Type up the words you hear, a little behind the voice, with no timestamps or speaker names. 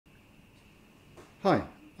Hi,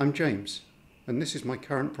 I'm James, and this is my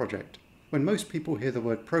current project. When most people hear the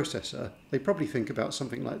word processor, they probably think about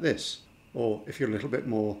something like this, or if you're a little bit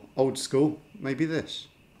more old school, maybe this.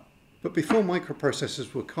 But before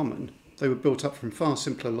microprocessors were common, they were built up from far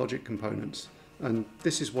simpler logic components, and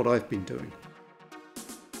this is what I've been doing.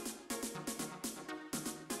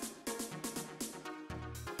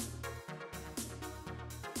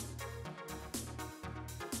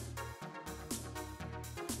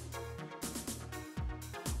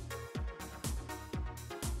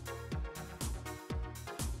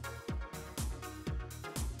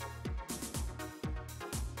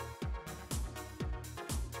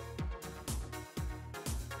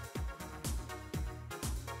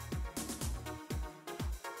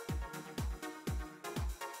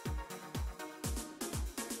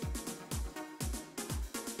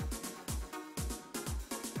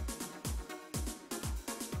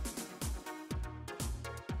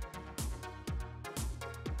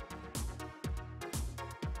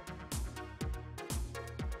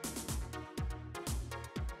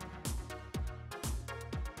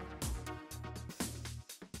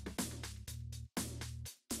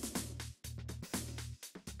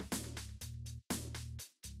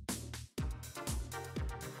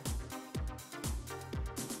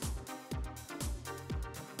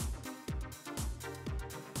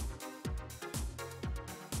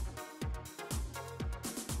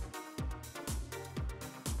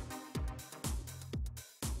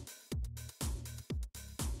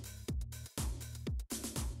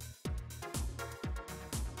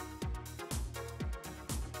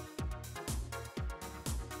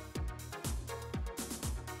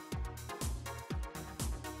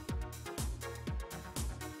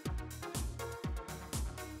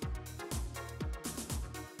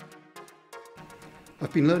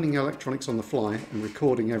 I've been learning electronics on the fly and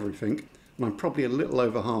recording everything, and I'm probably a little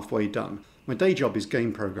over halfway done. My day job is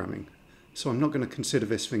game programming, so I'm not going to consider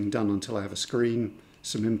this thing done until I have a screen,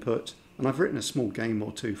 some input, and I've written a small game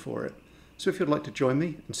or two for it. So if you'd like to join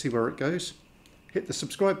me and see where it goes, hit the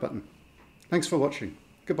subscribe button. Thanks for watching.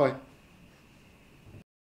 Goodbye.